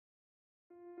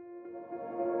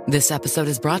This episode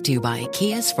is brought to you by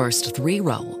Kia's first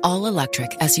three-row, all-electric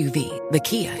SUV, the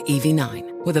Kia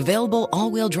EV9, with available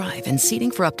all-wheel drive and seating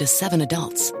for up to 7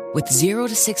 adults, with 0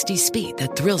 to 60 speed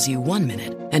that thrills you 1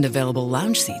 minute and available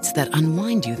lounge seats that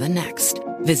unwind you the next.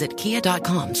 Visit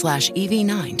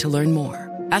kia.com/EV9 to learn more.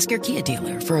 Ask your Kia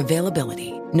dealer for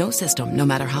availability. No system, no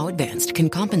matter how advanced, can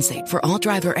compensate for all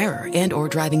driver error and or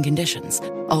driving conditions.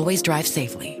 Always drive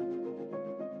safely.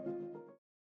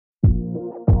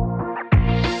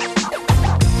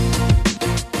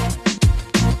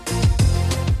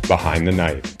 Behind the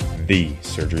Knife, the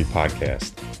surgery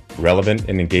podcast. Relevant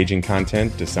and engaging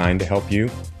content designed to help you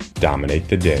dominate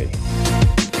the day.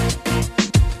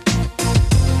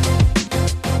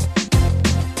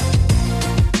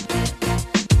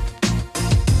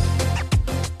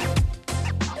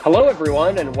 Hello,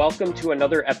 everyone, and welcome to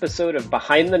another episode of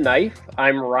Behind the Knife.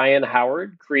 I'm Ryan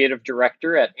Howard, Creative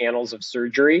Director at Annals of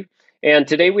Surgery. And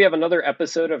today we have another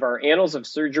episode of our Annals of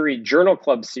Surgery Journal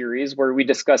Club series where we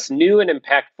discuss new and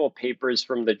impactful papers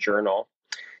from the journal.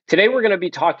 Today we're going to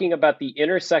be talking about the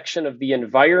intersection of the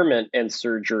environment and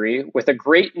surgery with a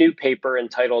great new paper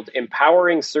entitled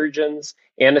Empowering Surgeons,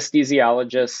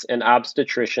 Anesthesiologists, and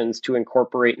Obstetricians to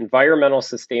Incorporate Environmental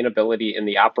Sustainability in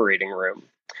the Operating Room.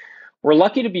 We're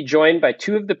lucky to be joined by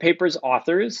two of the paper's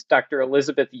authors, Dr.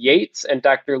 Elizabeth Yates and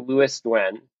Dr. Louis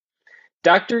Duen.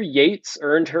 Dr. Yates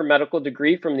earned her medical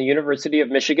degree from the University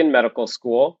of Michigan Medical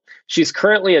School. She's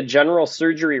currently a general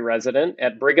surgery resident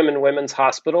at Brigham and Women's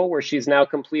Hospital, where she's now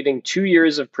completing 2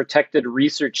 years of protected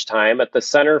research time at the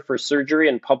Center for Surgery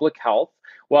and Public Health,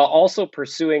 while also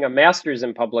pursuing a master's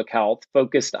in public health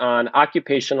focused on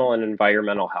occupational and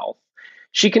environmental health.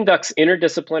 She conducts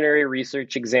interdisciplinary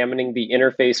research examining the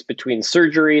interface between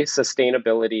surgery,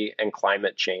 sustainability, and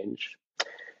climate change.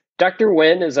 Dr.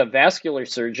 Nguyen is a vascular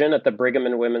surgeon at the Brigham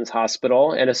and Women's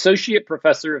Hospital and associate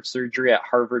professor of surgery at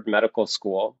Harvard Medical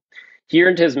School. He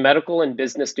earned his medical and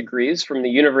business degrees from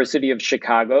the University of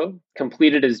Chicago,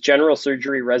 completed his general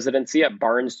surgery residency at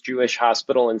Barnes Jewish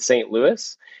Hospital in St.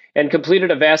 Louis, and completed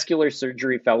a vascular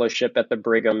surgery fellowship at the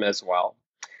Brigham as well.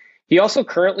 He also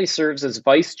currently serves as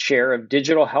vice chair of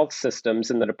digital health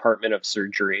systems in the Department of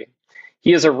Surgery.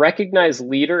 He is a recognized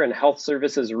leader in health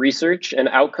services research and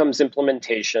outcomes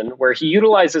implementation, where he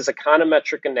utilizes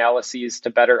econometric analyses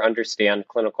to better understand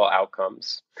clinical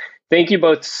outcomes. Thank you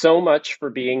both so much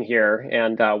for being here,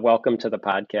 and welcome to the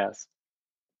podcast.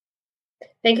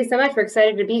 Thank you so much. We're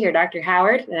excited to be here, Dr.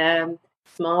 Howard.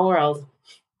 Small world.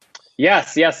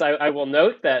 Yes. I will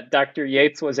note that Dr.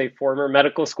 Yates was a former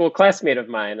medical school classmate of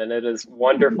mine, and it is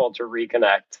wonderful to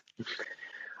reconnect.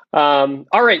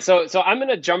 All right, so I'm going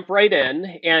to jump right in.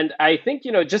 And I think,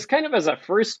 just kind of as a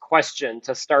first question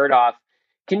to start off,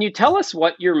 can you tell us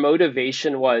what your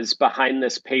motivation was behind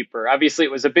this paper? Obviously,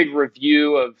 it was a big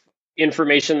review of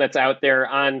information that's out there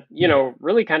on,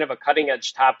 really kind of a cutting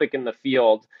edge topic in the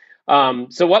field.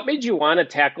 So what made you want to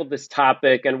tackle this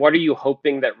topic, and what are you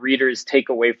hoping that readers take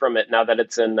away from it now that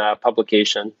it's in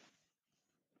publication?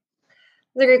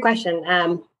 That's a great question.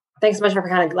 Thanks so much for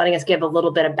kind of letting us give a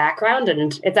little bit of background.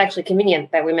 And it's actually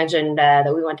convenient that we mentioned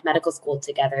that we went to medical school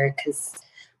together, because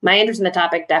my interest in the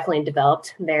topic definitely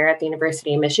developed there at the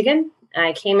University of Michigan.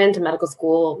 I came into medical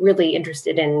school really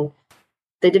interested in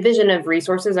the division of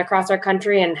resources across our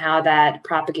country and how that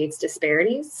propagates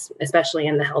disparities, especially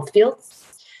in the health fields.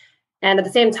 And at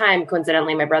the same time,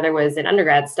 coincidentally, my brother was an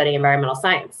undergrad studying environmental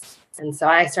science. And so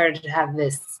I started to have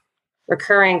this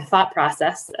recurring thought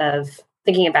process of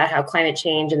thinking about how climate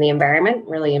change and the environment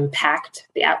really impact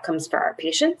the outcomes for our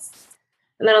patients.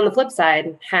 And then on the flip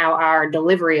side, how our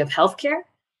delivery of healthcare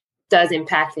does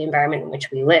impact the environment in which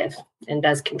we live and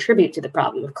does contribute to the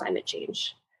problem of climate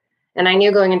change. And I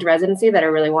knew going into residency that I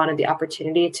really wanted the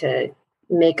opportunity to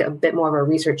make a bit more of a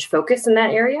research focus in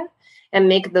that area and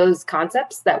make those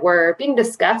concepts that were being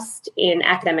discussed in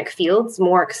academic fields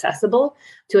more accessible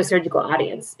to a surgical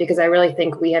audience, because I really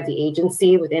think we have the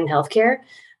agency within healthcare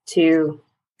to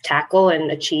tackle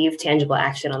and achieve tangible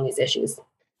action on these issues.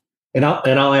 And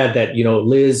I'll add that,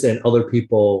 Liz and other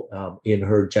people in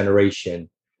her generation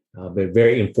been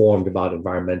very informed about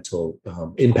environmental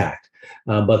impact.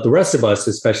 But the rest of us,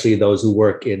 especially those who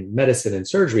work in medicine and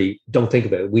surgery, don't think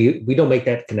of it. We don't make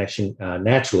that connection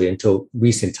naturally until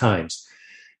recent times.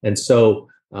 And so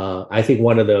I think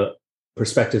one of the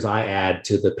perspectives I add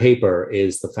to the paper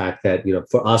is the fact that,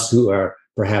 for us who are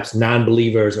perhaps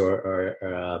non-believers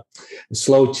or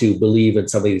slow to believe in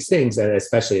some of these things, and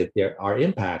especially our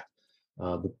impact,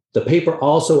 the paper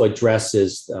also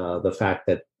addresses the fact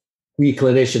that we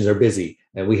clinicians are busy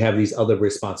and we have these other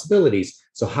responsibilities.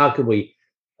 So how can we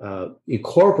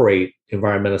incorporate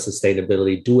environmental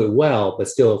sustainability, do it well, but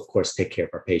still, of course, take care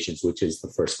of our patients, which is the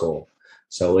first goal.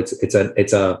 So it's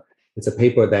a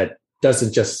paper that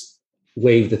doesn't just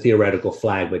wave the theoretical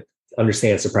flag, but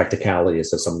understands the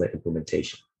practicalities of some of the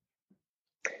implementation.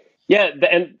 Yeah,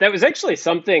 and that was actually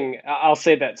something I'll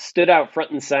say that stood out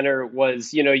front and center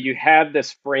was, you had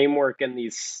this framework and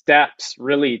these steps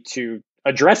really to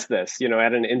address this,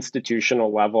 at an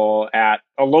institutional level, at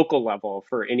a local level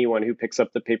for anyone who picks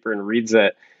up the paper and reads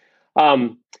it.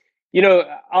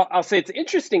 I'll say it's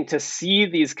interesting to see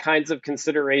these kinds of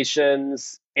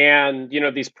considerations and,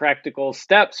 these practical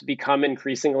steps become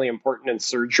increasingly important in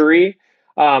surgery.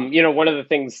 One of the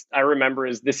things I remember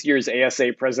is this year's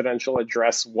ASA presidential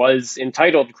address was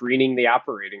entitled Greening the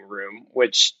Operating Room,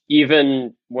 which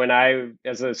even when I,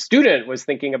 as a student, was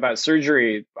thinking about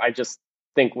surgery, I just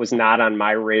think was not on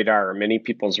my radar or many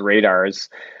people's radars.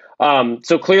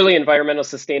 So clearly environmental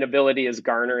sustainability is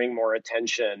garnering more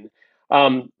attention.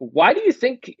 Why do you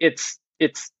think it's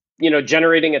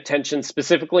generating attention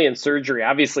specifically in surgery?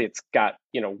 Obviously, it's got,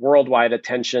 worldwide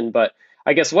attention, but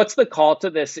I guess what's the call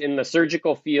to this in the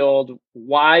surgical field?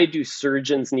 Why do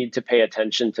surgeons need to pay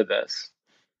attention to this?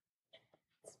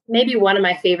 Maybe one of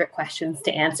my favorite questions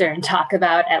to answer and talk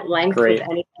about at length Great. with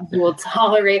anyone who will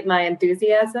tolerate my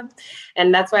enthusiasm.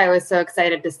 And that's why I was so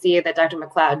excited to see that Dr.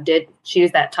 McLeod did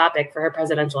choose that topic for her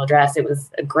presidential address. It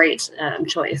was a great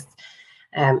choice,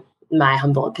 my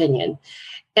humble opinion.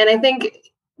 And I think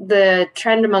the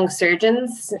trend among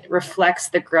surgeons reflects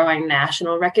the growing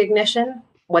national recognition,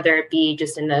 whether it be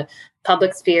just in the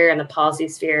public sphere and the policy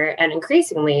sphere, and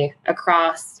increasingly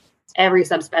across every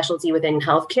subspecialty within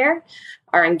healthcare,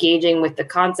 are engaging with the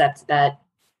concept that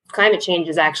climate change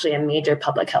is actually a major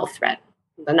public health threat,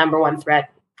 the number one threat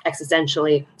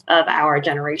existentially of our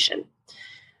generation.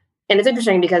 And it's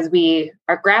interesting because we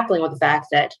are grappling with the fact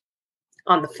that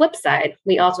on the flip side,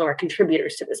 we also are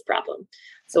contributors to this problem.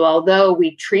 So although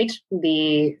we treat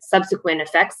the subsequent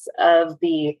effects of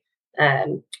the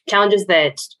challenges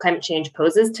that climate change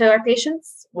poses to our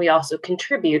patients, we also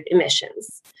contribute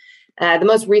emissions. The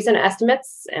most recent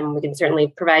estimates, and we can certainly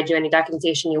provide you any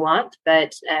documentation you want,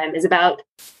 but is about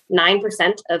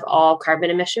 9% of all carbon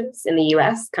emissions in the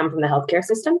US come from the healthcare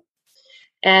system.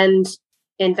 And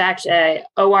in fact,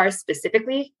 ORs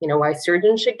specifically, why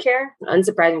surgeons should care,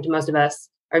 unsurprising to most of us,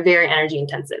 are very energy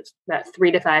intensive, about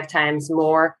 3 to 5 times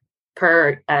more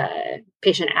per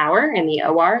patient hour in the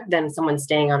OR than someone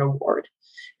staying on a ward.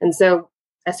 And so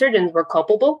as surgeons, we're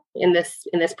culpable in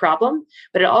this problem,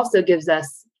 but it also gives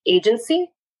us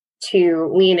agency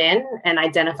to lean in and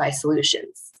identify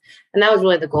solutions. And that was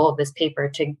really the goal of this paper,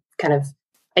 to kind of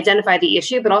identify the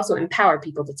issue, but also empower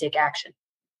people to take action.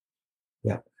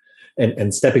 Yeah.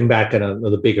 And stepping back in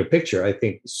the bigger picture, I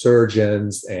think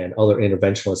surgeons and other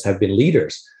interventionalists have been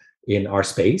leaders in our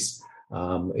space,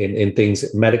 in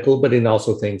things medical, but in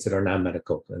also things that are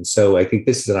non-medical. And so I think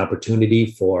this is an opportunity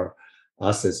for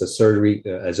us as a surgery,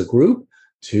 as a group,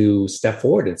 to step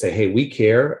forward and say, hey, we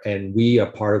care and we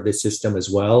are part of this system as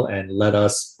well. And let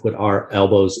us put our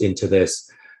elbows into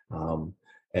this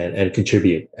and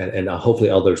contribute. And hopefully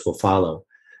others will follow.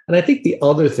 And I think the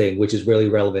other thing, which is really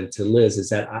relevant to Liz, is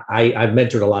that I've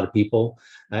mentored a lot of people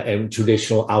and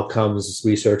traditional outcomes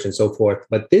research and so forth.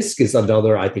 But this is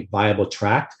another, I think, viable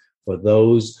track for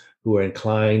those who are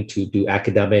inclined to do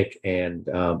academic and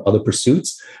other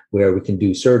pursuits where we can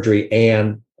do surgery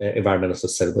and environmental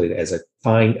sustainability as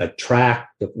find a track,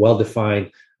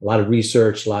 well-defined, a lot of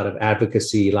research, a lot of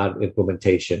advocacy, a lot of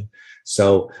implementation.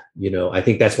 So, I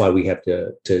think that's why we have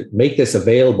to make this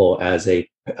available as a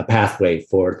pathway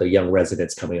for the young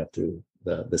residents coming up through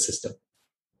the system.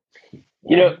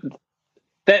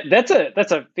 That's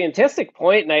a fantastic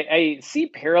point. And I see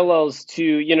parallels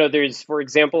to, there's, for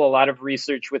example, a lot of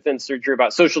research within surgery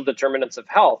about social determinants of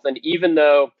health. And even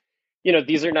though,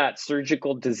 these are not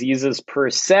surgical diseases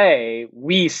per se,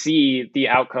 we see the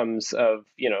outcomes of,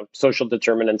 social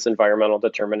determinants, environmental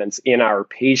determinants in our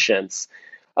patients.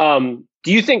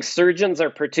 Do you think surgeons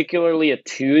are particularly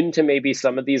attuned to maybe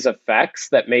some of these effects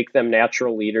that make them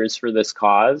natural leaders for this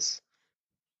cause?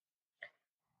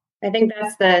 I think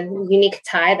that's the unique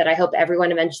tie that I hope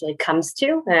everyone eventually comes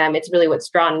to. It's really what's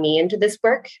drawn me into this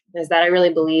work, is that I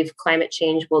really believe climate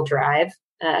change will drive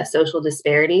social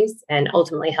disparities and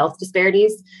ultimately health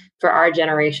disparities for our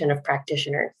generation of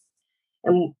practitioners.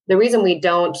 And the reason we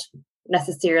don't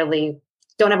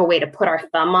have a way to put our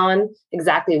thumb on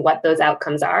exactly what those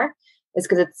outcomes are is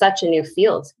because it's such a new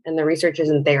field and the research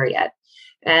isn't there yet.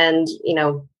 And,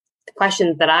 the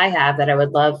questions that I have that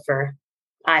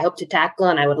I hope to tackle,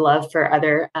 and I would love for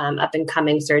other up and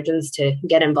coming surgeons to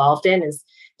get involved in is,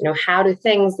 how do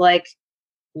things like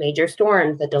major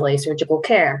storms that delay surgical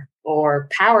care, or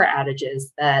power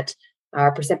outages that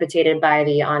are precipitated by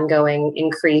the ongoing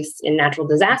increase in natural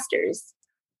disasters,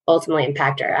 ultimately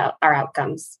impact our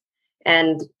outcomes.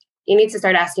 And you need to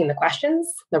start asking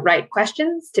the right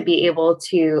questions, to be able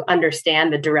to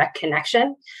understand the direct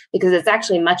connection, because it's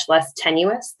actually much less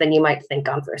tenuous than you might think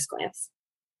on first glance.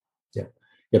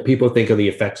 Yeah, people think of the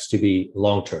effects to be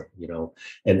long-term,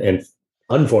 and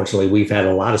unfortunately, we've had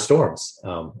a lot of storms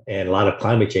and a lot of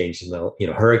climate change,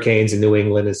 hurricanes in New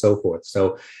England and so forth.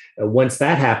 So once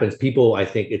that happens, people, I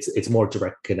think it's more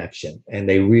direct connection, and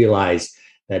they realize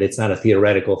that it's not a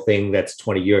theoretical thing that's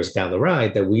 20 years down the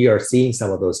road, that we are seeing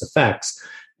some of those effects,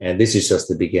 and this is just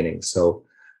the beginning. So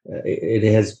it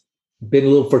has been a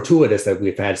little fortuitous that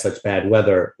we've had such bad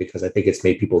weather, because I think it's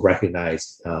made people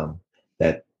recognize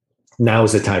that now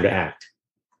is the time to act.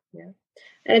 Yeah.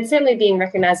 And it's certainly being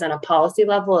recognized on a policy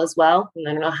level as well. And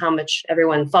I don't know how much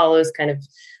everyone follows kind of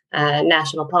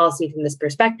national policy from this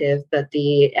perspective, but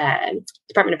the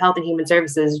Department of Health and Human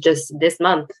Services just this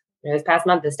past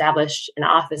month, established an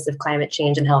Office of Climate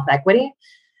Change and Health Equity.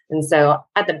 And so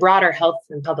at the broader health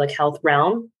and public health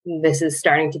realm, this is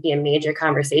starting to be a major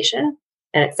conversation,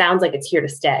 and it sounds like it's here to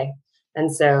stay.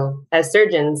 And so as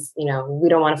surgeons, we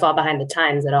don't want to fall behind the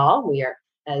times at all. We are,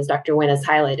 as Dr. Nguyen has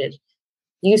highlighted,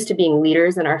 used to being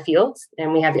leaders in our fields,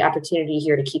 and we have the opportunity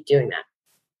here to keep doing that.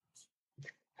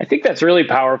 I think that's really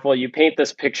powerful. You paint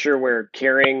this picture where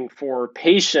caring for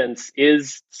patients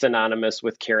is synonymous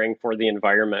with caring for the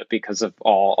environment because of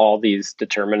all these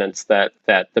determinants that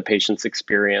the patients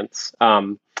experience.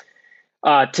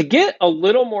 To get a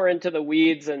little more into the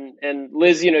weeds, and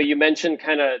Liz, you mentioned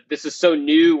kind of this is so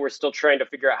new, we're still trying to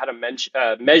figure out how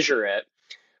to measure it.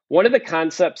 One of the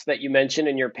concepts that you mentioned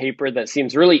in your paper that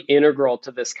seems really integral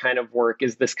to this kind of work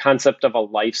is this concept of a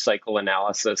life cycle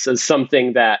analysis, as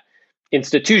something that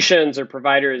institutions or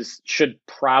providers should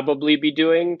probably be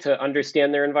doing to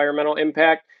understand their environmental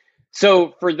impact.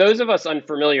 So for those of us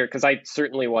unfamiliar, because I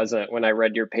certainly wasn't when I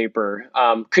read your paper,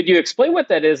 could you explain what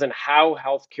that is and how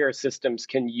healthcare systems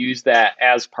can use that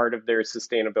as part of their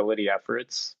sustainability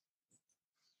efforts?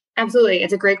 Absolutely.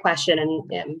 It's a great question.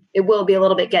 And it will be a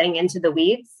little bit getting into the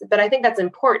weeds, but I think that's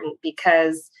important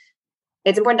because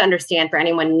it's important to understand for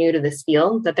anyone new to this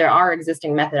field that there are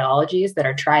existing methodologies that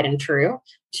are tried and true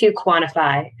to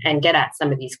quantify and get at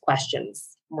some of these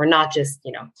questions. We're not just,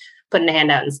 putting a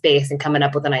hand out in space and coming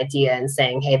up with an idea and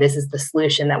saying, hey, this is the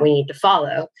solution that we need to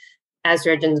follow. As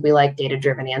surgeons, we like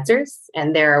data-driven answers,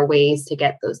 and there are ways to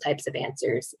get those types of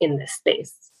answers in this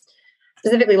space.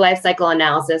 Specifically, life cycle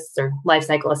analysis or life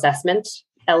cycle assessment,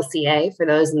 LCA, for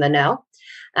those in the know,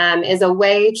 is a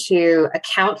way to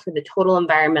account for the total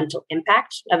environmental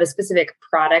impact of a specific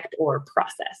product or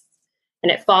process.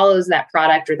 And it follows that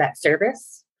product or that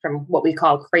service from what we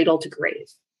call cradle to grave.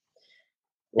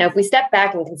 Now, if we step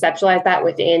back and conceptualize that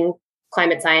within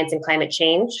climate science and climate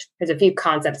change, there's a few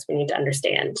concepts we need to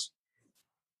understand.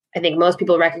 I think most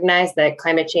people recognize that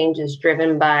climate change is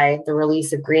driven by the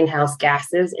release of greenhouse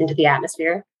gases into the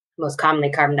atmosphere, most commonly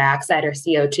carbon dioxide or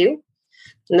CO2.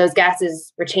 And those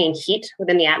gases retain heat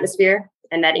within the atmosphere,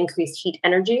 and that increased heat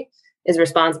energy is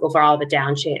responsible for all the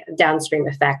downstream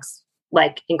effects,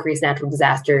 like increased natural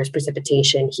disasters,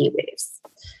 precipitation, heat waves.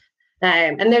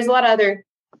 And there's a lot of other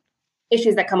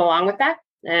issues that come along with that.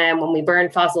 When we burn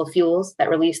fossil fuels that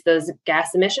release those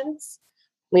gas emissions,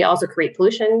 we also create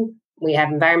pollution. We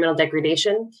have environmental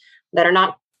degradation that are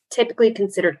not typically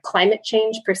considered climate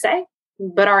change per se,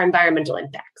 but are environmental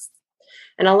impacts.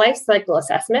 And a life cycle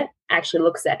assessment actually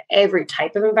looks at every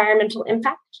type of environmental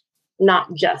impact,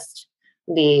 not just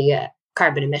the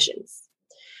carbon emissions.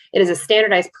 It is a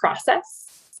standardized process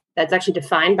that's actually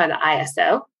defined by the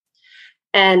ISO.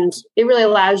 And it really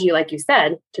allows you, like you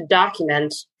said, to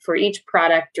document for each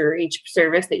product or each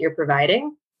service that you're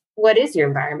providing, what is your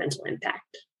environmental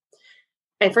impact?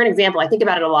 And for an example, I think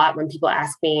about it a lot when people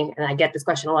ask me, and I get this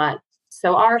question a lot.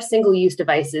 So are single-use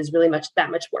devices really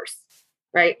that much worse,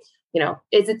 right?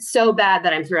 Is it so bad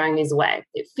that I'm throwing these away?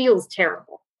 It feels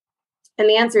terrible. And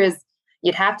the answer is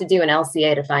you'd have to do an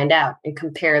LCA to find out and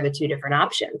compare the two different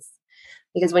options.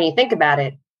 Because when you think about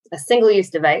it, a single-use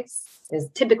device is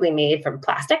typically made from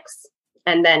plastics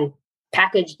and then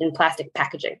packaged in plastic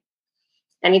packaging.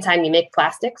 Anytime you make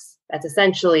plastics, that's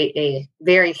essentially a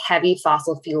very heavy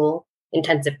fossil fuel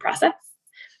intensive process.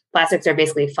 Plastics are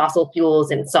basically fossil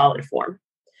fuels in solid form.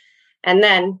 And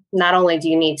then not only do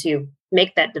you need to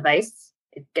make that device,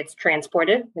 it gets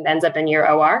transported, it ends up in your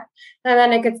OR, and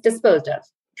then it gets disposed of,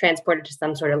 transported to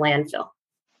some sort of landfill.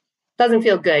 Doesn't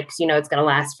feel good because it's going to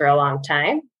last for a long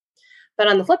time. But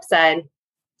on the flip side,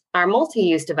 our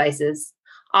multi-use devices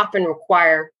often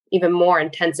require even more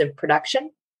intensive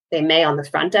production. They may, on the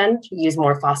front end, use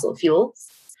more fossil fuels.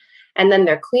 And then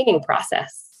their cleaning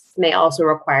process may also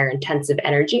require intensive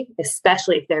energy,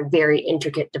 especially if they're very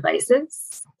intricate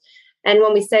devices. And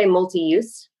when we say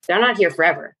multi-use, they're not here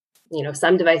forever.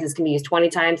 Some devices can be used 20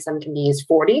 times, some can be used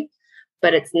 40,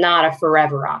 but it's not a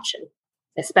forever option,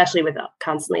 especially with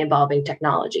constantly evolving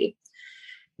technology.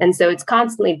 And so it's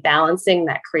constantly balancing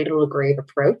that cradle to grave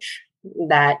approach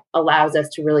that allows us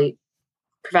to really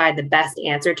provide the best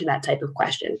answer to that type of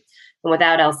question. And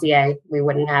without LCA, we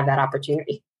wouldn't have that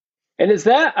opportunity. And is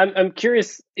that, I'm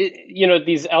curious,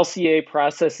 these LCA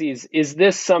processes, is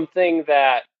this something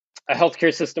that a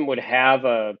healthcare system would have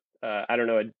a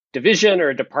division or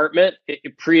a department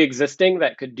pre-existing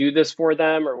that could do this for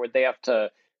them, or would they have to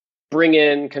bring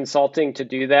in consulting to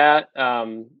do that?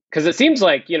 Because it seems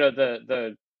like,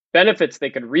 the benefits they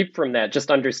could reap from that,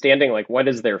 just understanding like what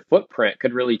is their footprint,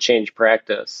 could really change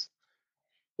practice.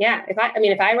 Yeah, if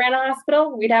I ran a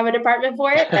hospital, we'd have a department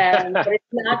for it, but it's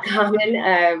not common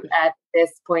at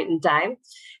this point in time.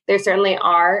 There certainly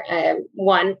are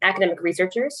academic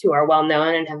researchers who are well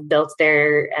known and have built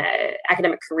their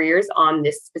academic careers on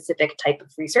this specific type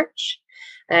of research.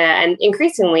 And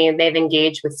increasingly, they've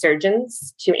engaged with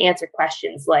surgeons to answer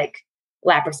questions like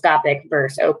laparoscopic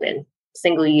versus open,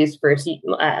 single use versus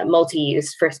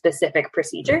multi-use for specific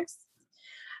procedures.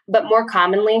 But more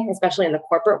commonly, especially in the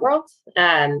corporate world,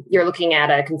 you're looking at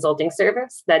a consulting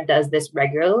service that does this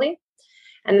regularly.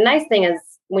 And the nice thing is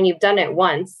when you've done it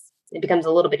once, it becomes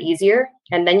a little bit easier.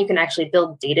 And then you can actually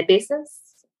build databases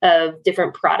of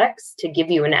different products to give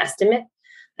you an estimate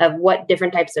of what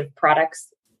different types of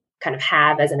products kind of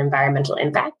have as an environmental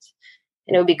impact.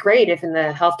 And it would be great if in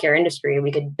the healthcare industry,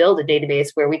 we could build a database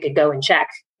where we could go and check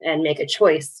and make a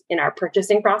choice in our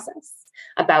purchasing process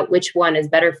about which one is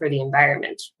better for the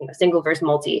environment, single versus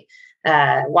multi,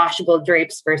 washable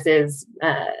drapes versus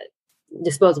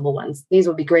disposable ones. These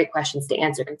would be great questions to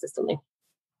answer consistently.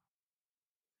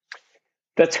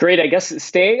 That's great. I guess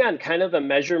staying on kind of the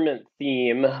measurement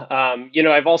theme,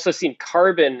 I've also seen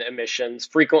carbon emissions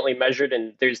frequently measured,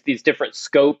 and there's these different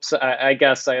scopes, I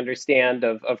guess I understand,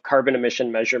 of carbon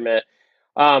emission measurement,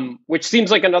 which seems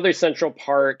like another central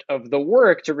part of the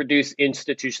work to reduce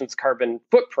institutions' carbon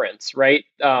footprints, right?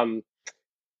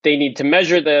 They need to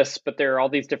measure this, but there are all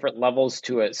these different levels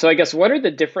to it. So I guess what are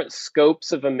the different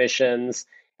scopes of emissions,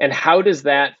 and how does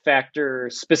that factor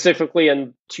specifically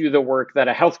into the work that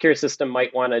a healthcare system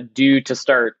might want to do to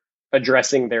start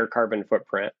addressing their carbon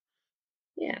footprint?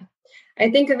 Yeah, I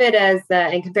think of it as,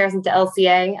 in comparison to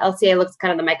LCA looks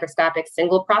kind of the microscopic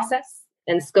single process,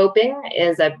 and scoping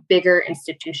is a bigger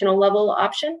institutional level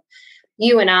option.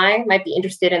 You and I might be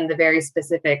interested in the very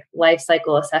specific life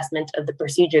cycle assessment of the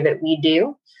procedure that we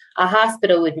do. A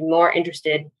hospital would be more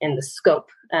interested in the scope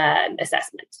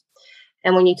assessment.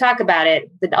 And when you talk about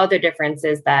it, the other difference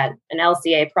is that an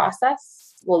LCA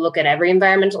process will look at every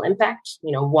environmental impact,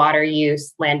 water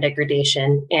use, land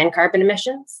degradation, and carbon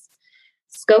emissions.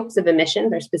 Scopes of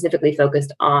emissions are specifically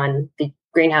focused on the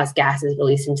greenhouse gases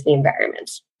released into the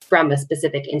environment from a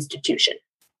specific institution.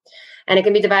 And it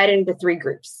can be divided into 3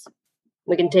 groups.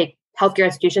 We can take healthcare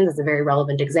institutions as a very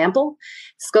relevant example.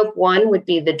 Scope 1 would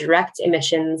be the direct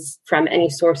emissions from any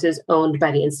sources owned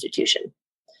by the institution.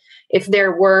 If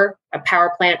there were a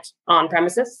power plant on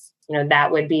premises,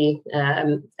 that would be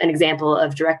an example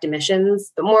of direct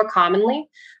emissions. But more commonly,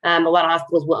 a lot of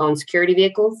hospitals will own security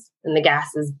vehicles, and the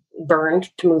gases burned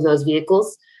to move those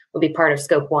vehicles will be part of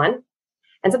Scope 1.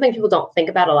 And something people don't think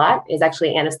about a lot is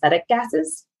actually anesthetic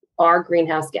gases are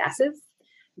greenhouse gases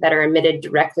that are emitted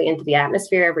directly into the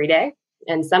atmosphere every day.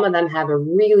 And some of them have a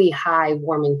really high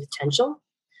warming potential.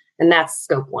 And that's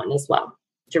Scope 1 as well,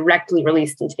 directly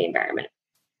released into the environment.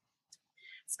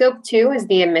 Scope 2 is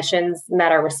the emissions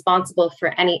that are responsible for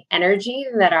any energy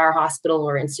that our hospital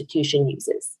or institution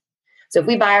uses. So if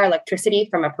we buy our electricity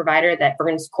from a provider that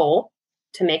burns coal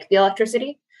to make the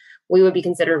electricity, we would be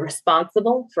considered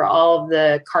responsible for all of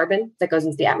the carbon that goes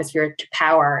into the atmosphere to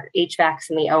power HVACs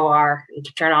in the OR and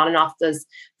to turn on and off those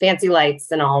fancy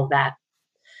lights and all of that.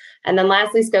 And then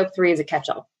lastly, Scope 3 is a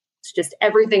catch-all. It's just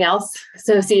everything else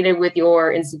associated with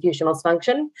your institution's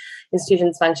function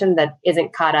that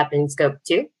isn't caught up in Scope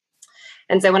 2.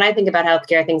 And so when I think about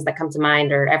healthcare, things that come to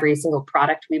mind are every single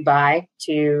product we buy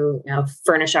to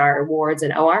furnish our wards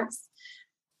and ORs,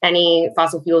 any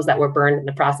fossil fuels that were burned in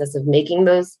the process of making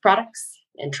those products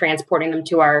and transporting them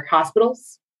to our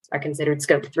hospitals are considered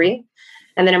Scope 3.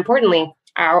 And then importantly,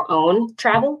 our own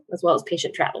travel as well as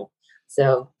patient travel.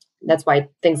 So that's why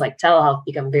things like telehealth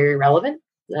become very relevant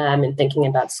in thinking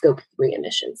about Scope 3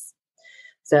 emissions.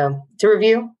 So to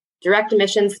review, direct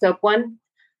emissions, Scope 1,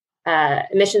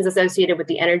 emissions associated with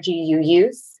the energy you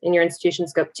use in your institution,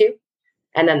 scope 2,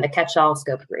 and then the catch-all,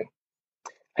 scope 3.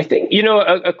 I think,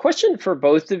 a question for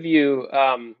both of you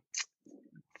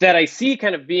that I see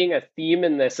kind of being a theme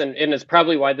in this, and is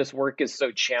probably why this work is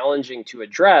so challenging to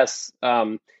address.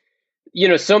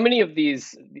 So many of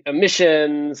these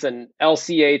emissions and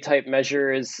LCA type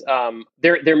measures,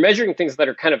 they're measuring things that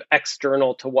are kind of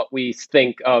external to what we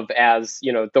think of as,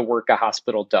 the work a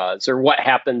hospital does or what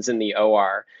happens in the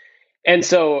OR. And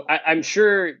so I'm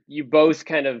sure you both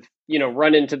kind of,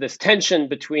 run into this tension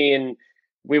between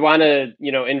we want to,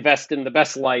 invest in the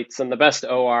best lights and the best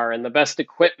OR and the best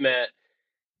equipment.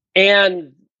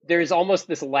 And there's almost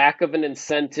this lack of an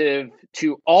incentive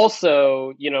to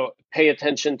also, pay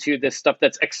attention to this stuff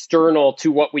that's external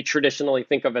to what we traditionally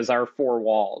think of as our four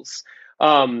walls.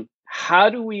 How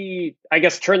do we, I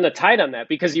guess, turn the tide on that?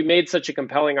 Because you made such a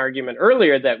compelling argument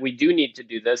earlier that we do need to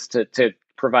do this to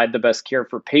provide the best care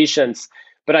for patients.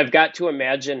 But I've got to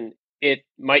imagine it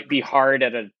might be hard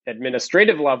at an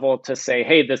administrative level to say,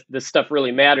 hey, this stuff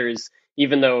really matters,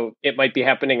 even though it might be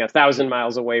happening 1,000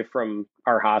 miles away from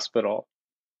our hospital.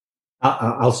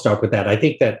 I'll start with that. I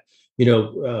think that,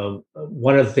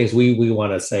 one of the things we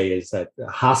want to say is that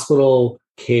hospital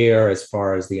care, as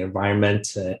far as the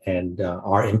environment and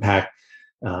our impact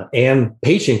and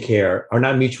patient care, are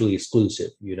not mutually exclusive,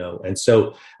 And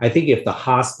so I think if the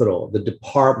hospital, the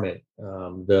department,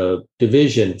 the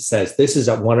division says this is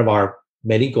one of our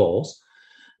many goals,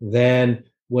 then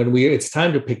when it's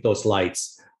time to pick those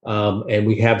lights and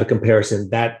we have the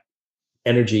comparison, that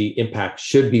energy impact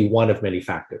should be one of many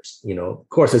factors. Of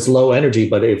course, it's low energy,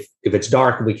 but if it's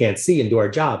dark and we can't see and do our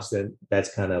jobs, then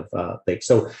that's kind of thing.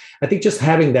 So I think just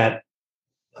having that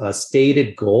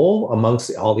stated goal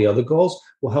amongst all the other goals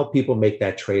will help people make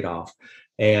that trade-off,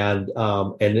 and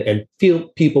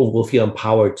people will feel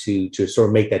empowered to sort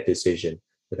of make that decision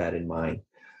with that in mind.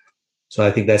 So I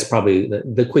think that's probably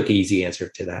the quick, easy answer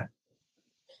to that.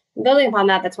 Building upon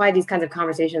that, that's why these kinds of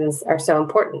conversations are so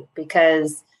important,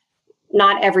 because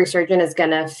not every surgeon is going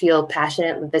to feel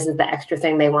passionate that this is the extra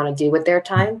thing they want to do with their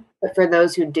time. But for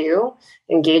those who do,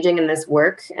 engaging in this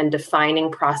work and defining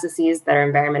processes that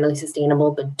are environmentally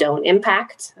sustainable but don't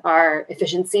impact our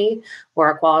efficiency or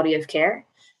our quality of care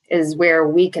is where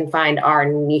we can find our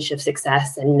niche of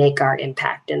success and make our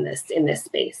impact in this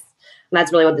space. And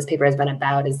that's really what this paper has been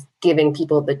about, is giving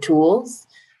people the tools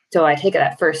so I take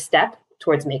that first step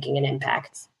towards making an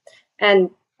impact. And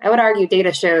I would argue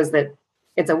data shows that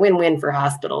it's a win-win for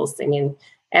hospitals. I mean,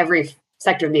 every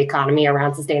sector of the economy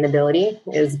around sustainability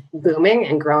is booming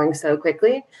and growing so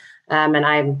quickly. And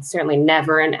I'm certainly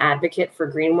never an advocate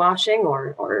for greenwashing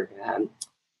or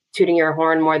tooting your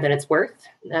horn more than it's worth.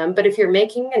 But if you're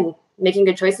making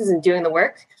good choices and doing the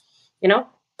work,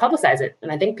 publicize it.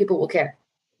 And I think people will care.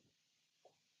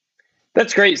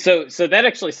 That's great. So that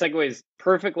actually segues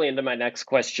perfectly into my next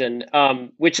question,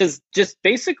 which is just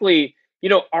basically,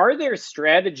 are there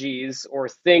strategies or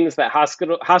things that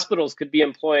hospitals could be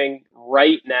employing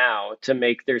right now to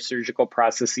make their surgical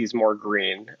processes more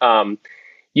green?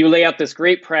 You lay out this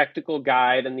great practical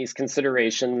guide and these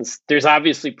considerations. There's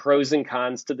obviously pros and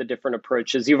cons to the different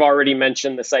approaches. You've already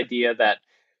mentioned this idea that,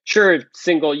 sure,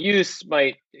 single use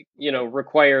might,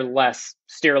 require less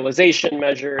sterilization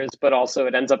measures, but also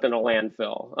it ends up in a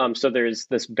landfill. So there's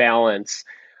this balance.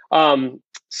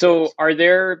 So are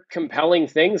there compelling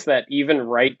things that even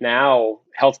right now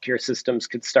healthcare systems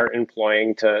could start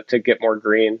employing to get more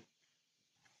green?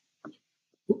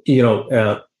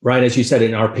 Ryan, as you said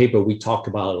in our paper, we talked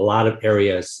about a lot of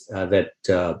areas that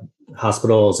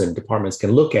hospitals and departments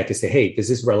can look at to say, hey, this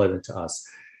is relevant to us.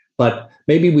 But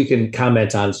maybe we can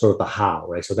comment on sort of the how,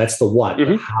 right? So that's the what,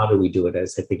 but how do we do it,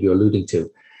 as I think you're alluding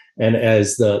to. And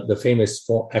as the famous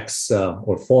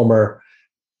former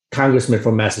congressman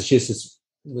from Massachusetts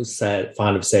was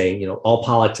fond of saying, all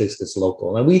politics is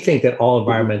local. And we think that all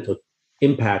environmental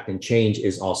impact and change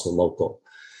is also local.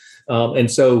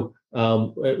 So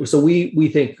we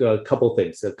think a couple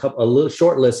things, a little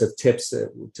short list of tips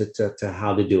to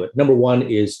how to do it. Number one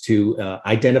is to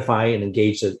identify and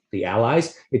engage the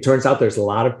allies. It turns out there's a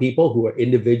lot of people who are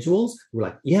individuals who are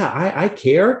like, yeah, I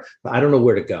care, but I don't know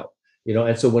where to go.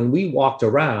 And so when we walked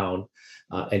around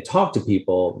and talked to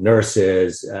people,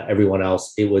 nurses, everyone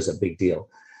else, it was a big deal.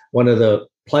 One of the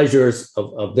pleasures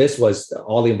of this was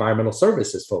all the environmental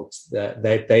services folks that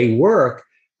they work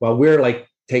while we're like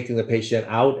taking the patient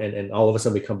out, and all of a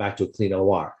sudden we come back to a clean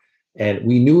OR. And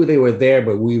we knew they were there,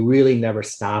 but we really never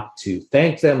stopped to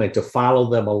thank them and to follow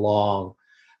them along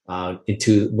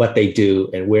into what they do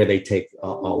and where they take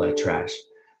all that trash.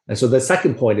 And so the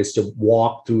second point is to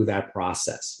walk through that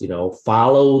process,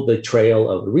 follow the trail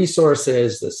of the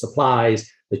resources, the supplies,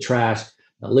 the trash.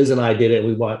 Liz and I did it.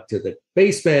 We went to the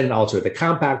basement, out to the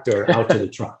compactor, out to the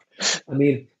truck. I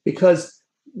mean, because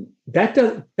that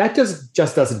just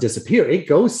doesn't disappear. It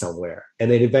goes somewhere.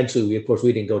 And then eventually, of course,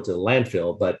 we didn't go to the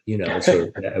landfill, but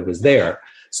so it was there.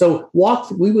 So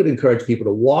we would encourage people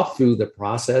to walk through the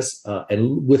process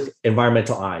and with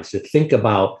environmental eyes, to think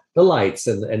about the lights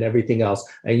and everything else.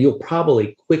 And you'll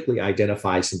probably quickly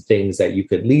identify some things that you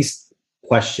could at least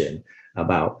question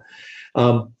about.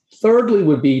 Thirdly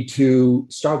would be to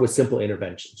start with simple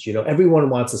interventions. Everyone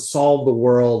wants to solve the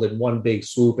world in one big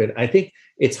swoop. And I think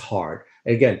it's hard.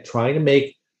 And again, trying to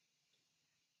make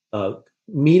a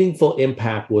meaningful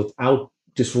impact without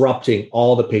disrupting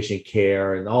all the patient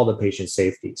care and all the patient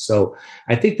safety. So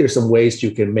I think there's some ways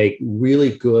you can make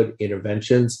really good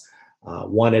interventions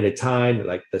one at a time,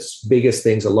 like the biggest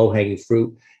things, a low-hanging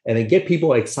fruit, and then get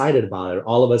people excited about it.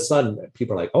 All of a sudden,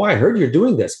 people are like, oh, I heard you're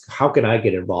doing this. How can I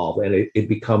get involved? And it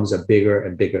becomes a bigger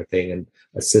and bigger thing and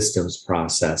a systems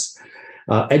process.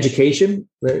 Education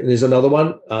is another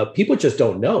one. People just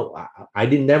don't know. I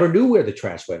never knew where the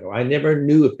trash went, or I never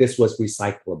knew if this was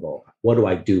recyclable. What do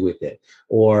I do with it?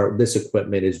 Or this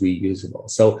equipment is reusable.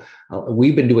 So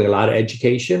we've been doing a lot of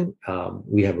education.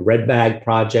 We have a red bag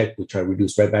project. We try to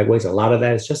reduce red bag waste. A lot of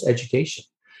that is just education.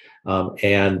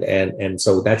 And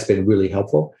so that's been really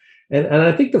helpful. And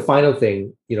I think the final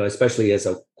thing, especially as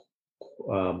a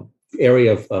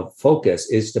area of focus,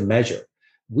 is to measure.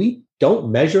 We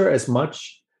don't measure as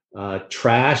much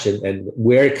trash and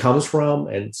where it comes from.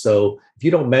 And so if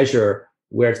you don't measure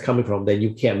where it's coming from, then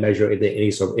you can't measure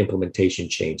any sort of implementation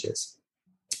changes.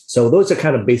 So those are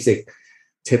kind of basic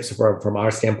tips from our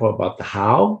standpoint about the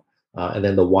how, and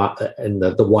then the what, and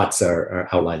the what's are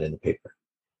outlined in the paper.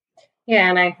 Yeah,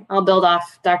 and I'll build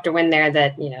off Dr. Nguyen there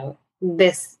that,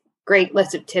 this great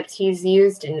list of tips he's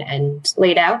used and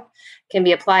laid out can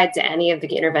be applied to any of the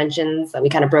interventions that we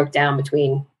kind of broke down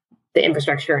between the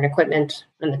infrastructure and equipment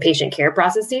and the patient care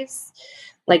processes.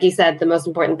 Like you said, the most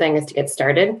important thing is to get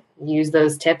started, use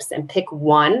those tips and pick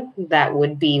one that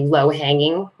would be low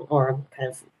hanging or kind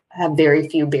of have very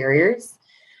few barriers.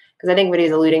 Because I think what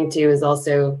he's alluding to is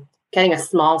also getting a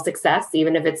small success,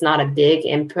 even if it's not a big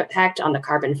impact on the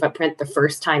carbon footprint the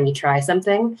first time you try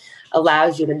something,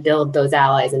 allows you to build those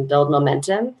allies and build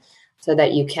momentum so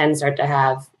that you can start to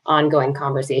have ongoing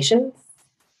conversations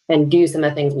and do some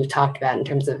of the things we've talked about in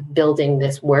terms of building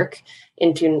this work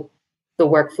into the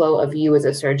workflow of you as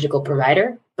a surgical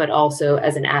provider, but also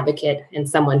as an advocate and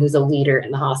someone who's a leader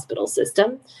in the hospital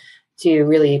system to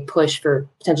really push for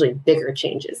potentially bigger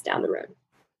changes down the road.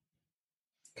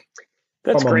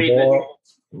 That's great.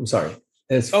 I'm sorry.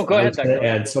 Go ahead.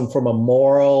 And from a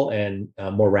moral and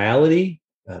morality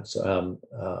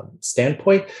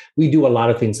standpoint, we do a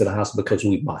lot of things in the hospital because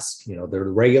we must. There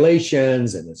are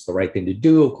regulations, and it's the right thing to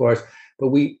do, of course. But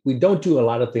we don't do a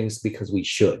lot of things because we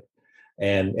should.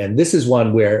 And this is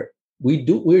one where we're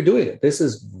doing it. This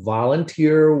is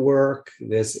volunteer work.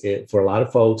 For a lot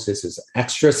of folks, this is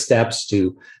extra steps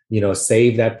to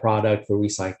save that product for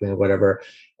recycling or whatever.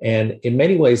 And in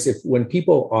many ways, when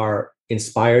people are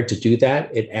inspired to do that,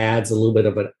 it adds a little bit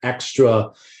of an extra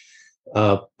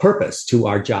purpose to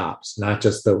our jobs, not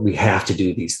just that we have to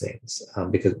do these things,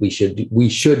 because we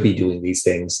should be doing these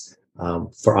things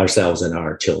for ourselves and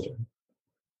our children.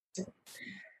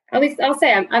 At least I'll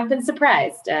say I've been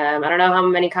surprised. I don't know how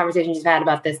many conversations you've had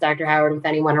about this, Dr. Howard, with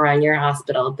anyone around your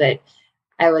hospital, but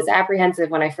I was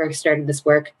apprehensive when I first started this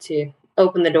work to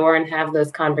open the door and have those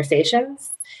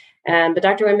conversations. But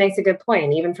Dr. Nguyen makes a good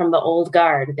point. Even from the old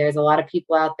guard, there's a lot of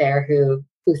people out there who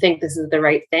think this is the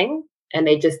right thing, and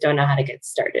they just don't know how to get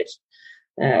started.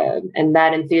 And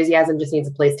that enthusiasm just needs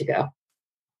a place to go.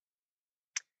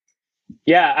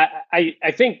 Yeah,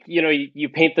 I think, you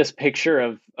paint this picture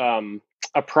of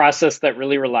a process that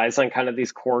really relies on kind of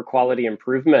these core quality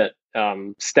improvement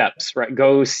steps, right?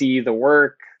 Go see the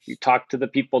work, you talk to the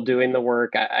people doing the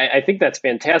work. I think that's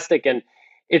fantastic. And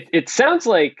it sounds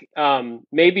like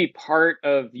maybe part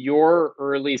of your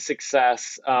early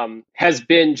success has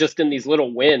been just in these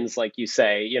little wins, like you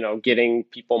say, getting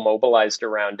people mobilized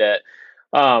around it.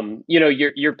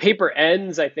 Your paper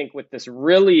ends, I think, with this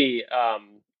really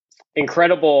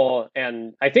incredible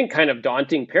and I think kind of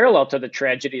daunting parallel to the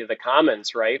tragedy of the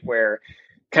commons, right? Where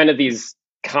kind of these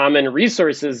common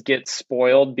resources get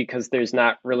spoiled because there's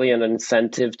not really an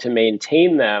incentive to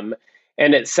maintain them.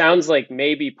 And it sounds like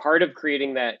maybe part of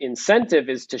creating that incentive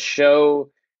is to show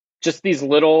just these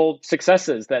little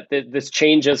successes that this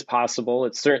change is possible.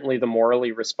 It's certainly the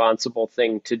morally responsible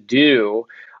thing to do.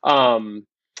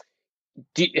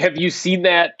 Have you seen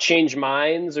that change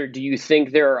minds, or do you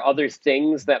think there are other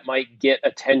things that might get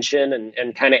attention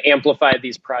and kind of amplify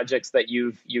these projects that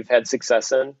you've had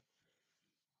success in?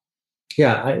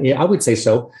 Yeah, I would say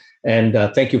so. And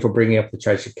thank you for bringing up the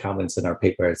tragic comments in our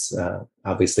paper. It's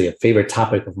obviously a favorite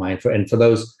topic of mine. And for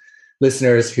those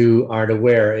listeners who aren't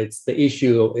aware, it's the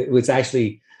issue. It was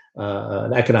actually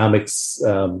an economics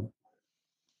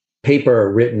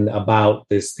paper written about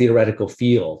this theoretical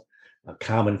field, a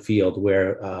common field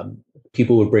where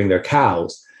people would bring their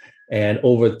cows. And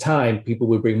over time, people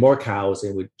would bring more cows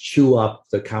and would chew up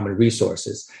the common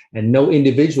resources. And no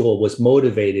individual was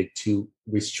motivated to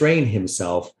restrain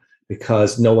himself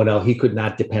because no one else, he could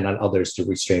not depend on others to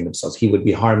restrain themselves. He would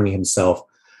be harming himself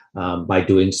by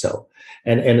doing so.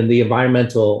 And the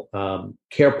environmental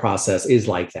care process is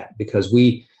like that because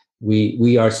we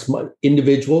are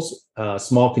individuals,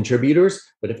 small contributors,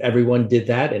 but if everyone did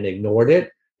that and ignored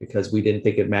it, because we didn't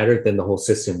think it mattered, then the whole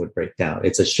system would break down.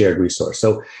 It's a shared resource.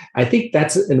 So I think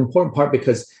that's an important part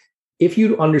because if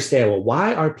you understand, well,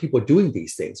 why aren't people doing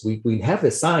these things? We have the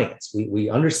science.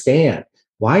 We understand.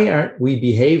 Why aren't we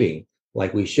behaving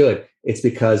like we should? It's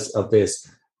because of this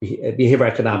behavior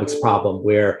economics problem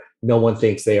where no one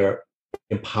thinks they are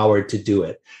empowered to do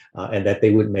it and that they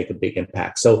would make a big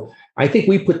impact. So I think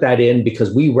we put that in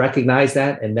because we recognize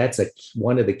that. And that's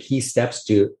one of the key steps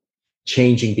to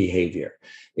changing behavior.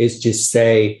 Is just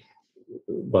say,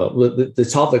 well, the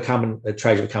solve the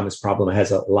tragic commons problem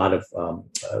has a lot of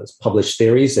published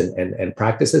theories and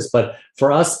practices. But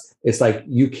for us, it's like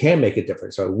you can make a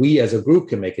difference, or we as a group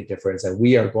can make a difference. And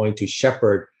we are going to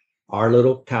shepherd our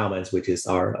little commons, which is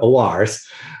our ORs,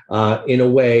 in a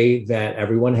way that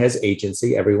everyone has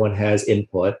agency, everyone has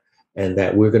input, and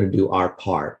that we're going to do our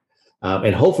part.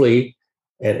 And hopefully,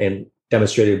 and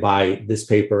demonstrated by this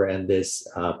paper and this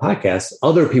podcast,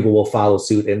 other people will follow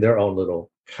suit in their own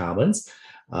little commons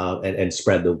and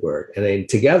spread the word. And then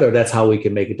together, that's how we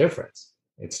can make a difference.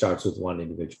 It starts with one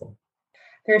individual.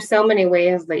 There are so many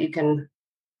ways that you can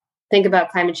think about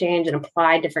climate change and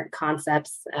apply different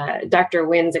concepts. Dr.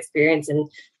 Nguyen's experience in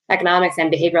economics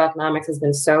and behavioral economics has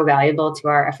been so valuable to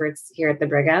our efforts here at the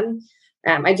Brigham.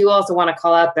 I do also want to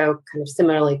call out, though, kind of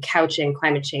similarly couching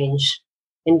climate change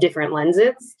in different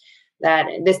lenses, that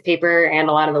this paper and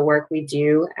a lot of the work we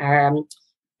do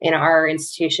in our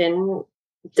institution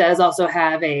does also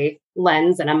have a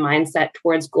lens and a mindset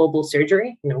towards global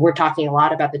surgery. We're talking a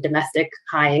lot about the domestic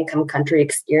high-income country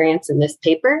experience in this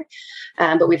paper,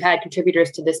 but we've had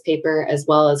contributors to this paper as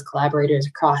well as collaborators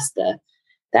across the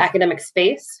academic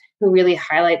space who really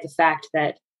highlight the fact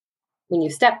that when you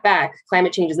step back,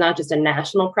 climate change is not just a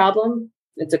national problem,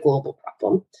 it's a global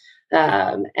problem.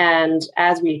 And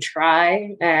as we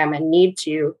try and need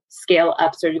to scale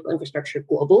up surgical infrastructure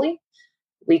globally,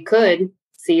 we could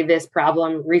see this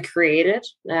problem recreated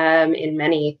in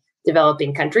many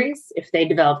developing countries. If they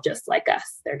develop just like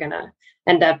us, they're going to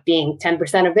end up being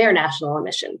 10% of their national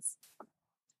emissions.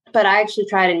 But I actually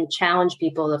try to challenge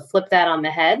people to flip that on the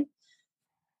head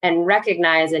and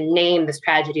recognize and name this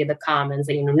tragedy of the commons.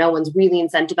 That, no one's really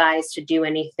incentivized to do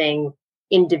anything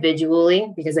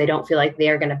individually because they don't feel like they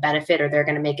are going to benefit or they're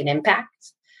going to make an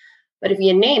impact. But if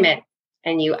you name it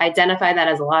and you identify that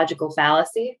as a logical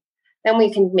fallacy, then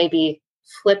we can maybe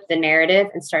flip the narrative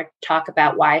and start to talk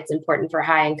about why it's important for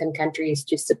high-income countries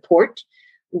to support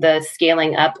the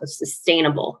scaling up of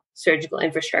sustainable surgical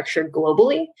infrastructure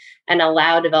globally and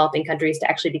allow developing countries to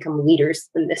actually become leaders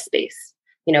in this space.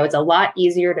 It's a lot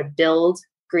easier to build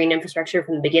green infrastructure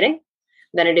from the beginning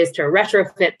than it is to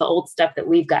retrofit the old stuff that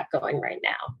we've got going right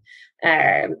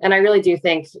now. And I really do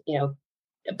think,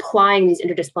 applying these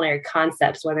interdisciplinary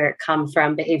concepts, whether it come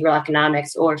from behavioral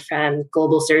economics or from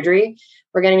global surgery,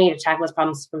 we're going to need to tackle those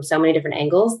problems from so many different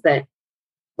angles that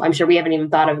I'm sure we haven't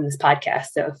even thought of in this podcast.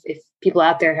 So if people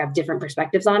out there have different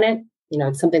perspectives on it,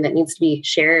 it's something that needs to be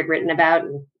shared, written about,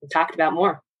 and talked about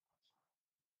more.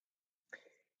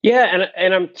 Yeah,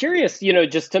 and I'm curious,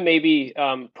 just to maybe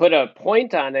put a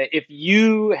point on it, if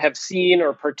you have seen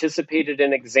or participated